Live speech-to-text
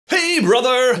Hey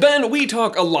brother! Ben, we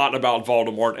talk a lot about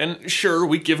Voldemort, and sure,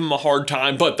 we give him a hard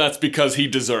time, but that's because he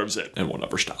deserves it, and we'll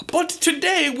never stop. But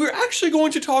today, we're actually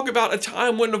going to talk about a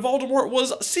time when Voldemort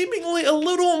was seemingly a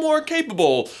little more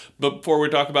capable, before we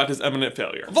talk about his imminent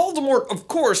failure. Voldemort, of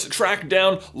course, tracked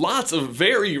down lots of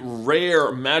very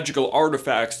rare magical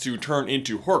artifacts to turn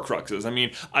into Horcruxes. I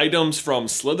mean, items from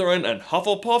Slytherin and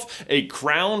Hufflepuff, a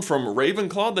crown from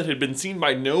Ravenclaw that had been seen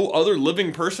by no other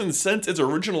living person since its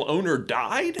original owner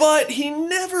died. But he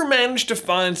never managed to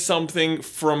find something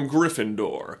from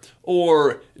Gryffindor.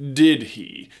 Or did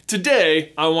he?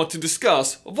 Today, I want to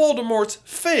discuss Voldemort's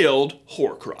failed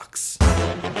Horcrux.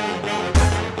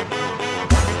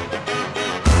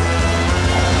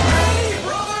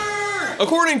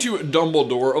 According to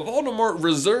Dumbledore, Voldemort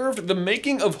reserved the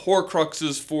making of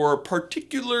Horcruxes for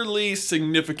particularly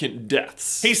significant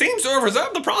deaths. He seems to have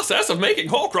reserved the process of making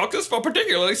Horcruxes for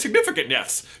particularly significant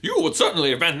deaths. You would certainly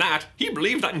have been that. He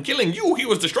believed that in killing you, he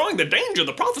was destroying the danger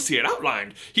the prophecy had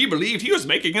outlined. He believed he was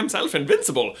making himself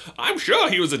invincible. I'm sure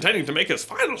he was intending to make his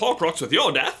final Horcrux with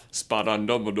your death. Spot on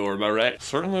Dumbledore, am I right?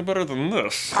 Certainly better than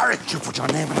this. Aren't you put your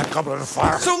name in a goblet of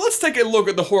fire? So let's take a look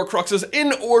at the Horcruxes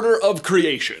in order of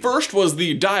creation. First was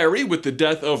the diary with the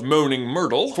death of Moaning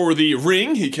Myrtle. For the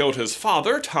ring, he killed his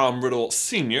father, Tom Riddle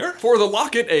Sr. For the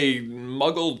locket, a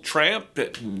muggle tramp.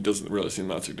 It doesn't really seem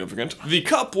that significant. The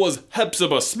cup was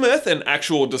Hepzibah Smith, an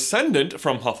actual descendant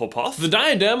from Hufflepuff. The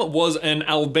diadem was an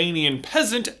Albanian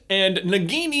peasant, and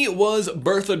Nagini was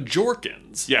Bertha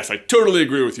Jorkins. Yes, I totally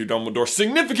agree with you, Dumbledore.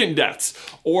 Significant deaths,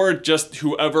 or just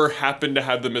whoever happened to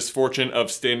have the misfortune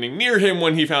of standing near him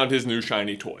when he found his new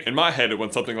shiny toy. In my head, it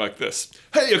went something like this.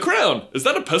 Hey, a crown! Is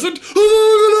that a peasant?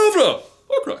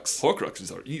 Horcrux.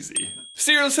 Horcruxes are easy.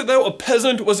 Seriously though, a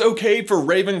peasant was okay for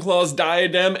Ravenclaw's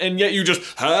diadem, and yet you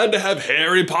just had to have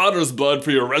Harry Potter's blood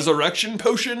for your resurrection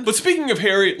potion? But speaking of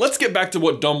Harry, let's get back to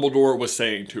what Dumbledore was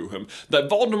saying to him. That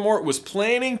Voldemort was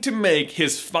planning to make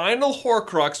his final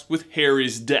Horcrux with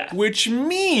Harry's death. Which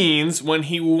means when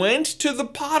he went to the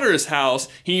Potter's house,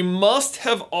 he must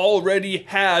have already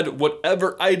had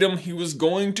whatever item he was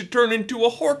going to turn into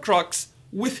a Horcrux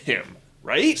with him,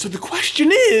 right? So the question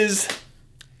is,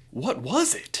 what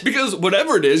was it? Because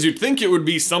whatever it is, you'd think it would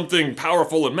be something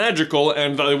powerful and magical,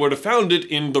 and they would have found it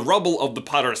in the rubble of the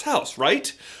Potter's house,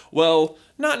 right? Well,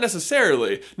 not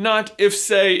necessarily. Not if,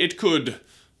 say, it could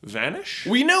vanish?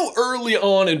 We know early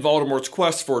on in Voldemort's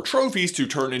quest for trophies to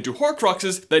turn into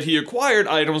Horcruxes that he acquired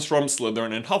items from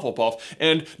Slytherin and Hufflepuff,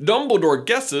 and Dumbledore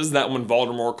guesses that when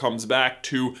Voldemort comes back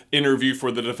to interview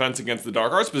for the Defense Against the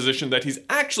Dark Arts position that he's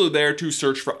actually there to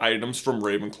search for items from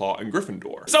Ravenclaw and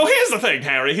Gryffindor. So here's the thing,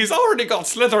 Harry, he's already got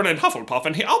Slytherin and Hufflepuff,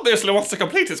 and he obviously wants to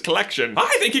complete his collection.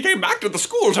 I think he came back to the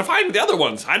school to find the other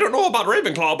ones. I don't know about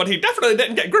Ravenclaw, but he definitely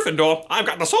didn't get Gryffindor. I've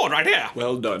got the sword right here.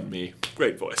 Well done, me.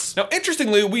 Great voice. Now,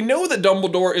 interestingly, we know that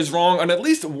Dumbledore is wrong on at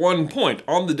least one point.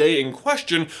 On the day in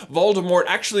question, Voldemort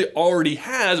actually already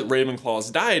has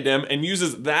Ravenclaw's diadem and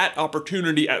uses that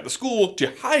opportunity at the school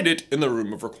to hide it in the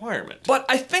Room of Requirement. But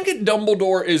I think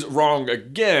Dumbledore is wrong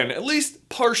again, at least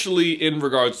partially in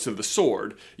regards to the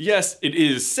sword. Yes, it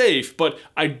is safe, but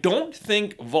I don't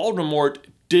think Voldemort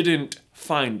didn't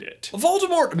find it.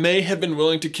 Voldemort may have been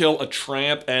willing to kill a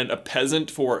tramp and a peasant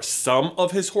for some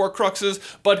of his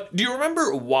Horcruxes, but do you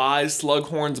remember why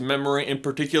Slughorn's memory in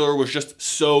particular was just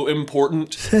so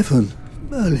important? 7.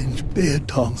 Merlin's beard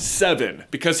tongue. 7,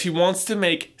 because he wants to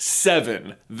make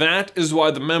 7. That is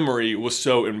why the memory was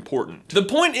so important. The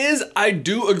point is, I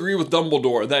do agree with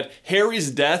Dumbledore that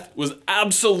Harry's death was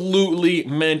absolutely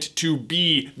meant to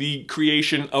be the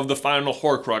creation of the final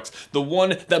Horcrux, the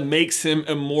one that makes him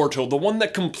immortal, the one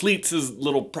that completes his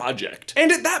little project.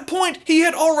 And at that point, he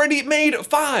had already made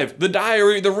 5, the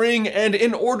diary, the ring, and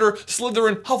in order,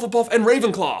 Slytherin, Hufflepuff, and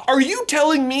Ravenclaw. Are you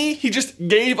telling me he just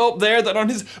gave up there, that on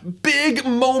his big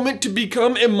moment to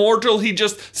become immortal, he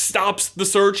just stops the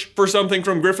search for something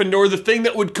from Gryffindor, the thing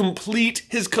that would complete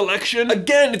his collection?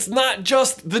 Again, it's not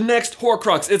just the next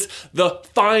Horcrux, it's the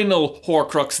final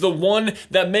Horcrux, the one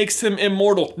that makes him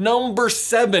immortal, number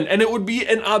 7, and it would be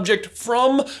an object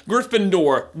from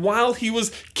Gryffindor while he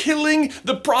was killing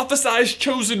the prophesized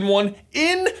chosen one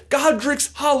in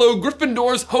Godric's Hollow,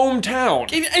 Gryffindor's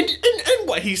hometown. And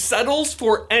what, he settles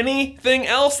for anything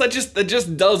else? That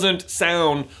just doesn't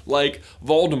sound like like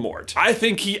Voldemort. I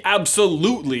think he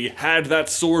absolutely had that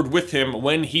sword with him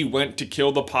when he went to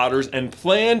kill the Potters and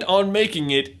planned on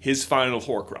making it his final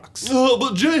Horcrux.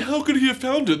 But Jay, how could he have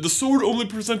found it? The sword only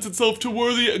presents itself to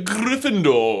worthy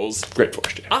Gryffindors. Great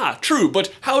force, Jay. Ah, true,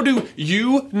 but how do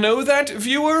you know that,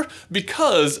 viewer?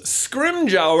 Because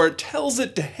Scrimgeour tells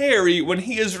it to Harry when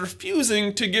he is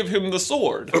refusing to give him the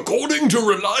sword. According to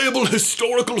reliable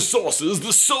historical sources,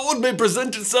 the sword may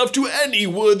present itself to any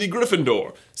worthy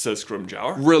Gryffindor, says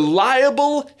Scrimgeour.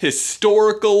 Reliable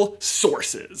historical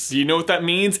sources. Do you know what that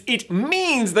means? It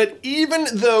means that even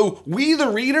though we, the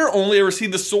reader, only ever see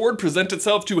the sword present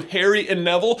itself to Harry and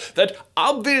Neville, that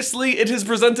obviously it has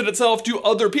presented itself to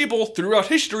other people throughout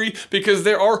history because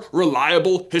there are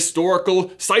reliable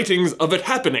historical sightings of it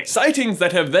happening. Sightings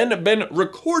that have then been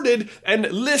recorded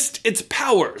and list its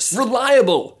powers.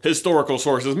 Reliable historical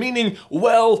sources, meaning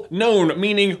well-known,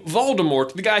 meaning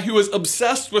Voldemort, the guy who is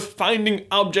obsessed with finding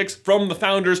objects from the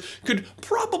Founders, could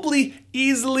probably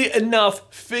easily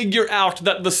enough figure out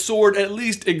that the sword at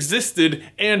least existed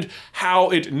and how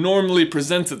it normally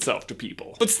presents itself to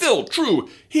people. But still, true,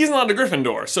 he's not a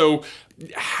Gryffindor, so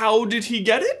how did he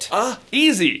get it?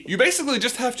 Easy. You basically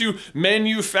just have to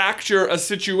manufacture a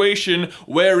situation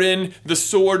wherein the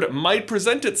sword might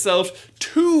present itself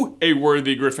to a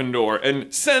worthy Gryffindor.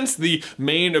 And since the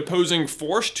main opposing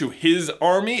force to his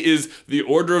army is the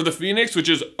Order of the Phoenix, which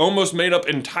is almost made up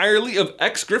entirely of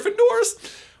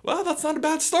ex-Gryffindors, well, that's not a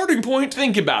bad starting point.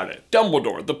 Think about it.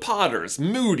 Dumbledore, the Potters,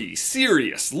 Moody,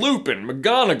 Sirius, Lupin,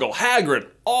 McGonagall, Hagrid,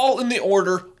 all in the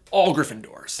Order, all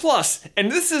Gryffindors. Plus,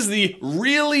 and this is the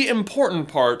really important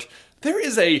part, there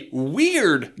is a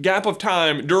weird gap of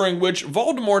time during which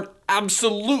Voldemort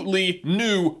absolutely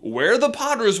knew where the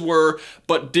Potters were,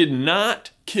 but did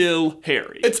not kill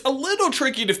Harry. It's a little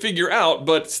tricky to figure out,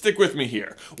 but stick with me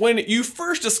here. When you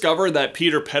first discover that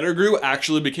Peter Pettigrew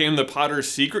actually became the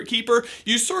Potter's secret keeper,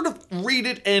 you sort of read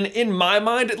it, and in my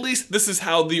mind at least, this is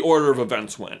how the order of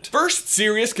events went. First,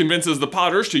 Sirius convinces the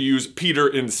Potters to use Peter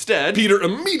instead. Peter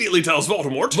immediately tells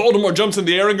Voldemort. Voldemort jumps in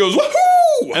the air and goes,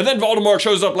 woohoo! And then Voldemort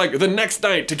shows up like the next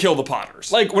night to kill the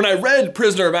Potters. Like when I read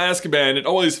Prisoner of Azkaban, it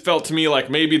always felt to me like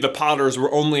maybe the Potters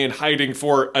were only in hiding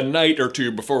for a night or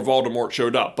two before Voldemort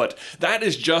showed up, but that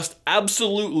is just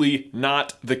absolutely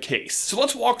not the case. So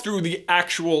let's walk through the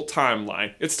actual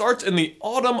timeline. It starts in the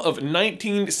autumn of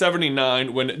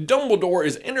 1979 when Dumbledore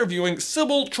is interviewing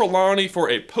Sybil Trelawney for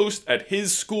a post at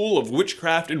his School of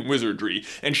Witchcraft and Wizardry,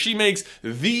 and she makes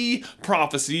the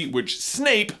prophecy which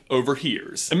Snape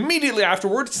overhears. Immediately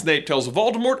afterwards, Snape tells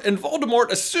Voldemort, and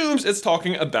Voldemort assumes it's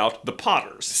talking about the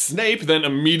Potters. Snape then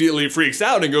immediately freaks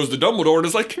out and goes to Dumbledore and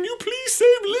is like, can you please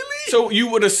save Lily? So you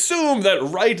would assume that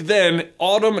right then,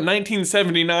 autumn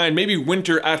 1979, maybe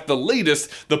winter at the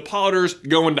latest, the Potters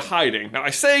go into hiding. Now I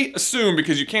say assume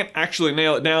because you can't actually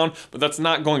nail it down, but that's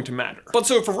not going to matter. But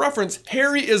so for reference,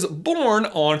 Harry is born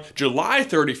on July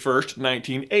 31st,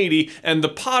 1980, and the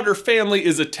Potter family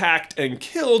is attacked and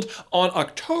killed on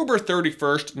October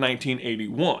 31st,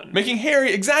 1981, making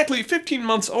Harry exactly 15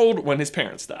 months old when his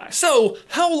parents die. So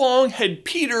how long had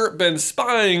Peter been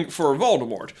spying for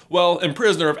Voldemort? Well, in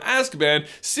Prisoner of Azkaban,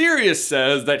 Sirius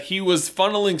says that he was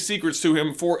funneling secrets to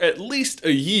him for at least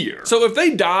a year. So if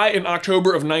they die in October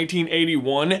of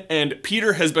 1981 and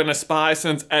Peter has been a spy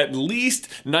since at least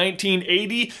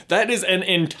 1980, that is an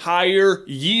entire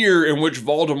year in which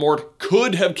Voldemort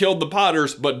could have killed the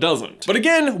Potters but doesn't. But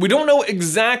again, we don't know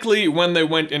exactly when they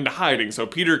went into hiding, so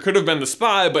Peter could have been the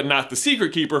spy but not the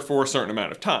secret keeper for a certain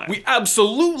amount of time. We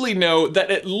absolutely know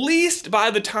that at least by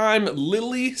the time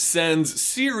Lily sends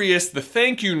Sirius the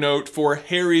thank you note for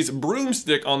Harry's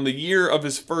broomstick on the year of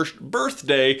his first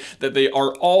birthday, that they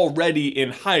are already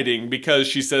in hiding because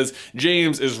she says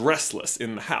James is restless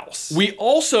in the house. We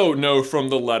also know from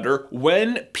the letter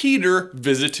when Peter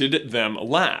visited them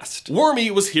last.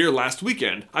 Wormy was here last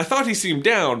weekend. I thought he seemed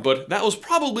down, but that was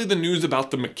probably the news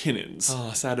about the McKinnons.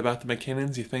 Oh, sad about the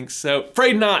McKinnons, you think so?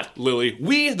 Afraid not, Lily.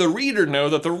 We, the reader, know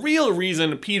that the real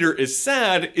reason Peter is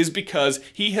sad is because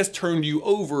he has turned you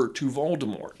over to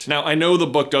Voldemort. Now, I know the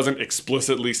book doesn't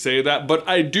explicitly say that, but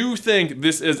I do think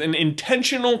this is an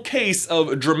intentional case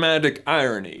of dramatic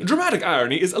irony. Dramatic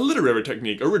irony is a literary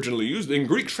technique originally used in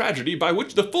Greek tragedy by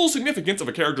which the full significance of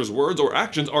a character's words or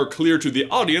actions are clear to the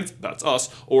audience, that's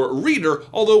us, or reader,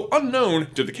 although unknown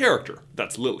to the character,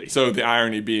 That's Lily. So the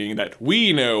irony being that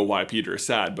we know why Peter is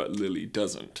sad, but Lily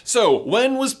doesn't. So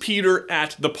when was Peter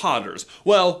at the Potters?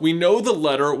 Well, we know the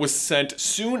letter was sent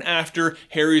soon after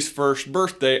Harry's first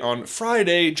birthday on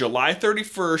Friday, July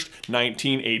 31st,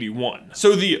 1981.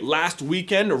 So the last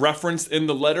weekend referenced in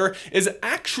the letter is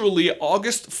actually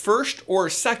August 1st or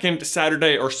 2nd,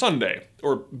 Saturday or Sunday.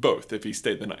 Or both, if he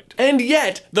stayed the night. And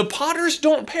yet, the Potters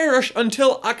don't perish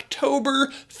until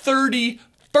October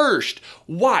 31st.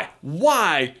 Why?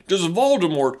 Why does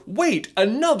Voldemort wait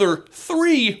another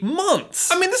 3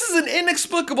 months? I mean, this is an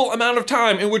inexplicable amount of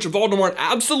time in which Voldemort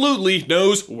absolutely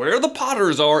knows where the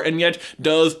Potters are and yet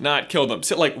does not kill them.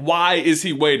 So, like, why is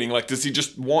he waiting? Like, does he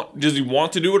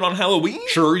want to do it on Halloween?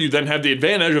 Sure, you then have the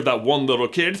advantage of that one little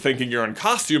kid thinking you're in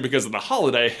costume because of the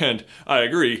holiday, and I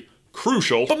agree,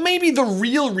 crucial. But maybe the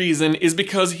real reason is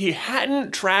because he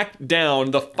hadn't tracked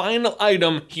down the final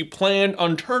item he planned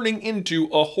on turning into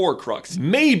a Horcrux.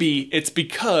 Maybe it's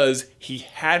because he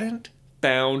hadn't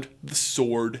found the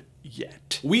sword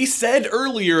yet. We said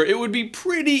earlier it would be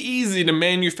pretty easy to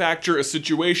manufacture a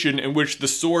situation in which the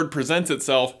sword presents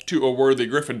itself to a worthy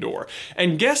Gryffindor.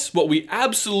 And guess what we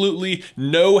absolutely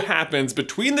know happens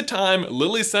between the time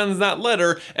Lily sends that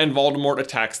letter and Voldemort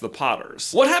attacks the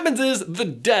Potters. What happens is the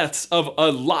deaths of a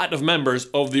lot of members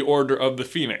of the Order of the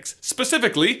Phoenix.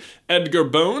 Specifically, Edgar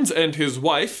Bones and his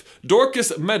wife,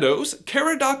 Dorcas Meadows,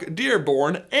 Caradoc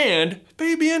Dearborn, and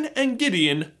Fabian and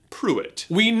Gideon Pruitt.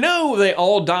 We know they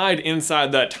all died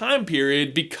inside that time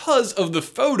period because of the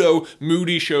photo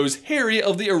Moody shows Harry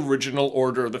of the original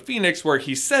Order of the Phoenix, where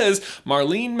he says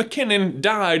Marlene McKinnon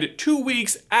died 2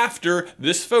 weeks after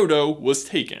this photo was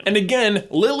taken. And again,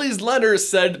 Lily's letter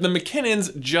said the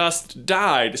McKinnons just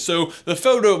died, so the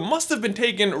photo must have been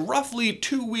taken roughly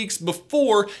 2 weeks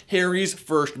before Harry's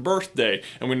first birthday,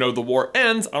 and we know the war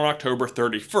ends on October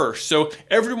 31st, so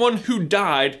everyone who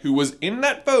died who was in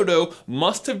that photo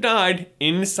must have died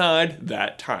inside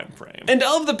that time frame. And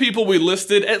of the people we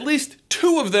listed, at least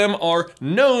 2 of them are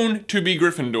known to be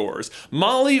Gryffindors.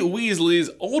 Molly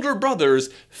Weasley's older brothers,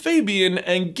 Fabian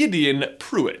and Gideon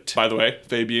Pruitt. By the way,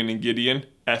 Fabian and Gideon,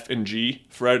 F and G,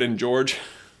 Fred and George.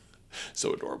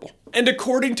 So adorable. And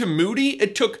according to Moody,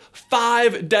 it took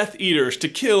 5 Death Eaters to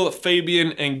kill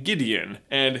Fabian and Gideon,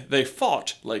 and they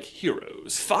fought like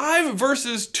heroes. 5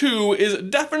 versus 2 is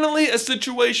definitely a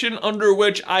situation under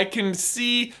which I can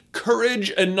see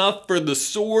courage enough for the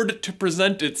sword to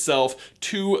present itself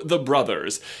to the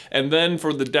brothers, and then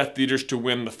for the Death Eaters to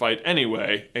win the fight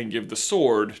anyway and give the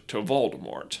sword to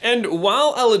Voldemort. And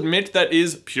while I'll admit that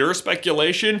is pure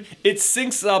speculation, it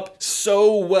syncs up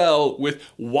so well with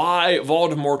why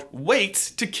Voldemort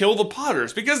waits to kill the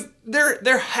Potters, because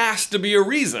there has to be a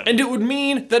reason. And it would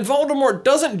mean that Voldemort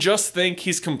doesn't just think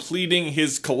he's completing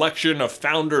his collection of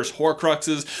Founders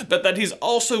Horcruxes, but that he's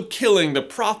also killing the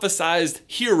prophesized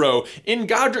hero in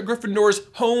Godric Gryffindor's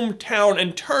hometown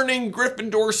and turning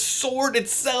Gryffindor's sword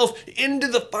itself into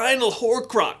the final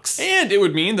Horcrux. And it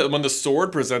would mean that when the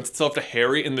sword presents itself to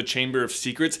Harry in the Chamber of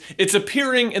Secrets, it's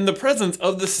appearing in the presence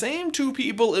of the same 2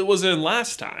 people it was in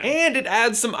last time. And it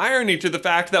adds some irony to the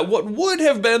fact that what would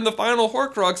have been the final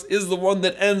Horcrux is the one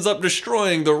that ends up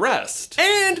destroying the rest.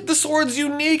 And the sword's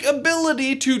unique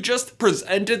ability to just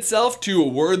present itself to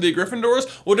worthy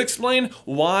Gryffindors would explain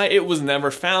why it was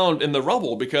never found in the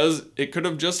rubble, because it could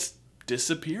have just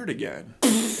disappeared again.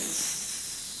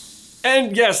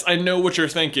 And yes, I know what you're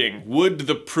thinking. Would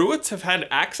the Pruitts have had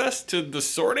access to the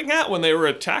Sorting Hat when they were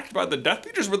attacked by the Death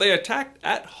Eaters? Were they attacked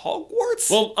at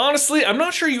Hogwarts? Well, honestly, I'm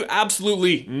not sure you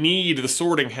absolutely need the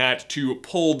Sorting Hat to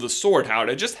pull the sword out.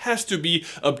 It just has to be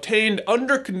obtained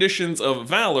under conditions of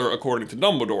valor, according to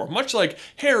Dumbledore, much like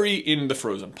Harry in the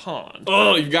Frozen Pond.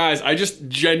 Oh, you guys, I just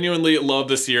genuinely love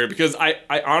this here because I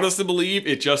honestly believe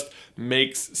it just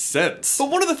makes sense. But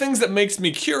one of the things that makes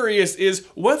me curious is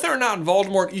whether or not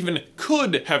Voldemort even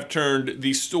could have turned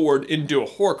the sword into a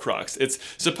Horcrux. It's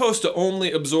supposed to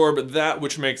only absorb that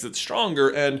which makes it stronger,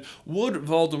 and would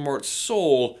Voldemort's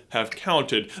soul have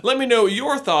counted? Let me know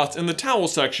your thoughts in the towel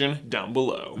section down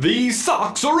below. These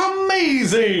socks are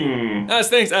amazing!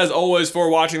 Thanks as always for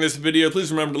watching this video.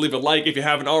 Please remember to leave a like if you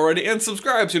haven't already, and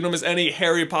subscribe so you don't miss any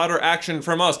Harry Potter action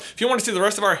from us. If you want to see the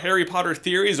rest of our Harry Potter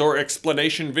theories or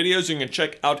explanation videos, you can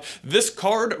check out this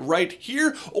card right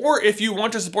here, or if you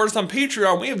want to support us on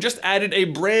Patreon, we have just added a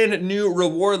brand new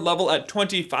reward level at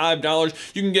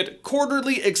 $25. You can get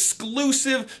quarterly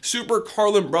exclusive Super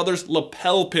Carlin Brothers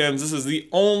lapel pins. This is the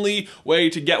only way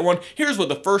to get one. Here's what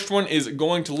the first one is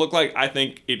going to look like. I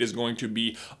think it is going to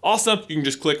be awesome. You can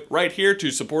just click right here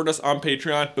to support us on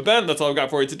Patreon. But Ben, that's all I've got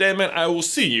for you today, man. I will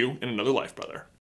see you in another life, brother.